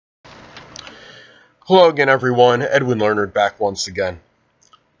Hello again, everyone. Edwin Learnard back once again.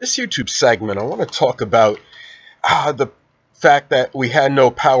 This YouTube segment, I want to talk about the fact that we had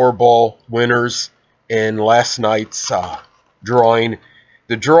no Powerball winners in last night's drawing.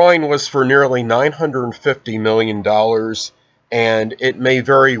 The drawing was for nearly $950 million, and it may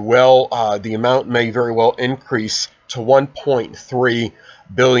very well, the amount may very well increase to $1.3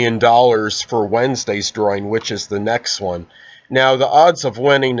 billion for Wednesday's drawing, which is the next one. Now, the odds of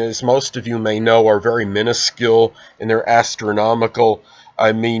winning, as most of you may know, are very minuscule and they're astronomical.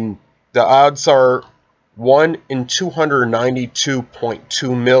 I mean, the odds are 1 in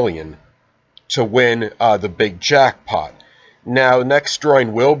 292.2 million to win the big jackpot. Now, next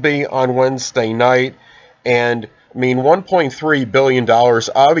drawing will be on Wednesday night, and I mean, $1.3 billion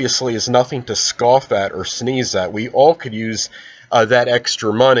obviously is nothing to scoff at or sneeze at. We all could use that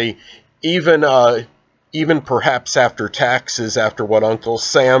extra money, even perhaps after taxes, after what Uncle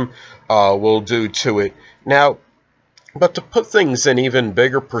Sam will do to it. Now, but to put things in even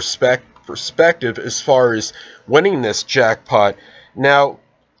bigger perspective as far as winning this jackpot, now,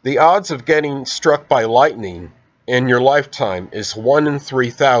 the odds of getting struck by lightning in your lifetime is 1 in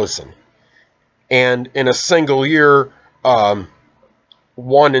 3,000. And in a single year, 1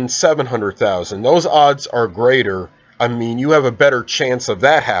 in 700,000. Those odds are greater. I mean, you have a better chance of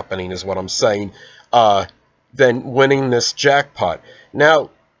that happening, is what I'm saying, than winning this jackpot. Now,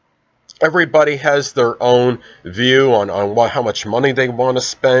 everybody has their own view on how much money they want to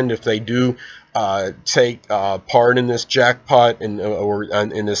spend if they do take part in this jackpot, or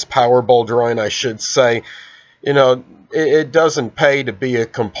in this Powerball drawing, I should say. You know, it doesn't pay to be a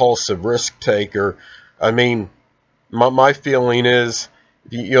compulsive risk taker. I mean, my feeling is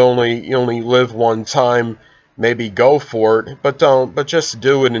you only live one time. Maybe go for it, but just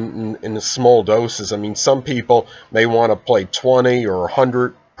do it in small doses. I mean, some people may want to play 20 or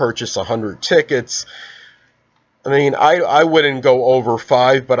 100, purchase 100 tickets. I mean, I wouldn't go over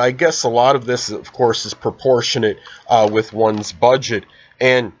 5, but I guess a lot of this, of course, is proportionate with one's budget.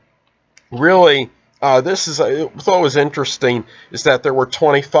 And really, I thought was interesting is that there were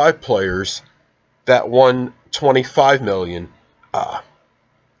 25 players that won 25 million.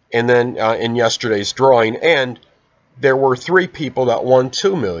 And then in yesterday's drawing, and there were 3 people that won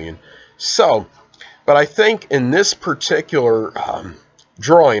 2 million. So, but I think in this particular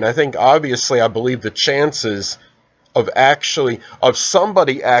drawing, I think obviously I believe the chances of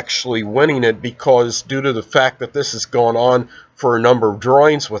somebody actually winning it, because due to the fact that this has gone on for a number of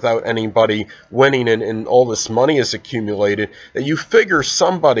drawings without anybody winning and all this money is accumulated, that you figure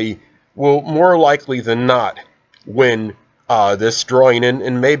somebody will more likely than not win this drawing,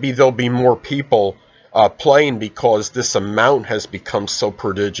 and maybe there'll be more people playing because this amount has become so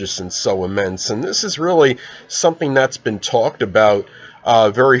prodigious and so immense. And this is really something that's been talked about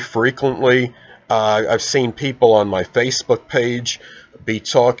very frequently. I've seen people on my Facebook page be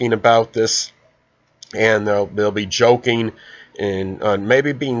talking about this, and they'll be joking and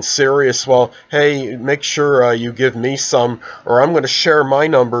maybe being serious. Well, hey, make sure you give me some, or I'm going to share my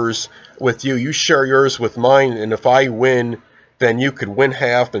numbers with you. You share yours with mine, and if I win, then you could win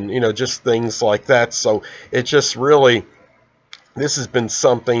half, and just things like that. So it just really, this has been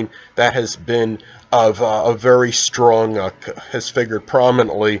something that has been of a very strong, has figured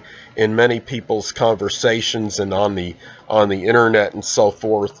prominently in many people's conversations and on the internet and so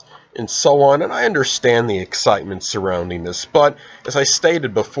forth and so on. And I understand the excitement surrounding this, but as I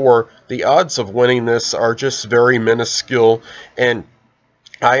stated before, the odds of winning this are just very minuscule, and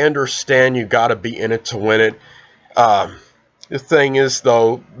I understand you got to be in it to win it. The thing is,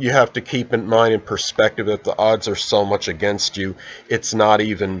 though, you have to keep in mind in perspective that the odds are so much against you, it's not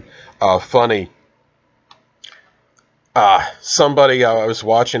even funny. Somebody I was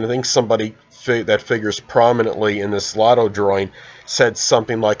watching, I think somebody that figures prominently in this lotto drawing, said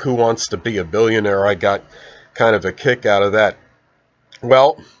something like, "Who wants to be a billionaire?" I got kind of a kick out of that.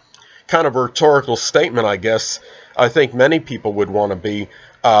 Well, kind of a rhetorical statement, I guess. I think many people would want to be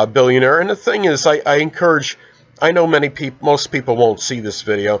a billionaire. And the thing is, I encourage, I know most people won't see this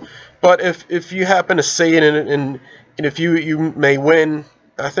video, but if you happen to see it and if you may win,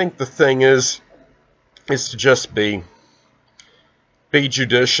 I think the thing is to just be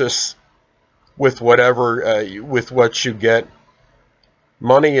judicious with whatever with what you get.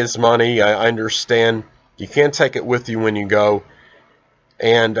 Money is money. I understand you can't take it with you when you go,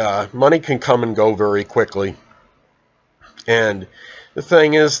 and money can come and go very quickly. And the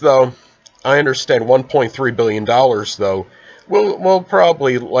thing is, though, I understand $1.3 billion, though, will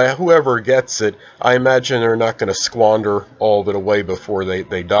probably, whoever gets it, I imagine they're not going to squander all of it away before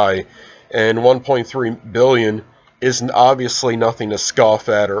they die. And $1.3 billion is obviously nothing to scoff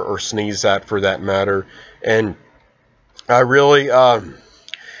at or sneeze at, for that matter. And I really,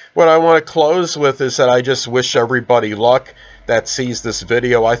 what I want to close with is that I just wish everybody luck that sees this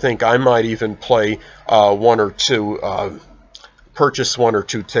video. I think I might even play purchase one or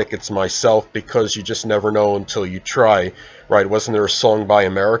two tickets myself, because you just never know until you try, right? Wasn't there a song by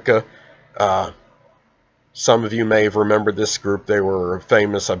America? Some of you may have remembered this group. They were a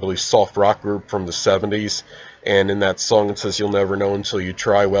famous, I believe, soft rock group from the 70s. And in that song it says, "You'll never know until you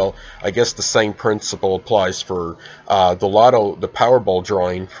try." Well, I guess the same principle applies for the Powerball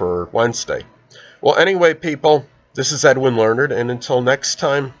drawing for Wednesday. Well, anyway, people, this is Edwin Learnard, and until next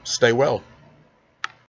time, stay well.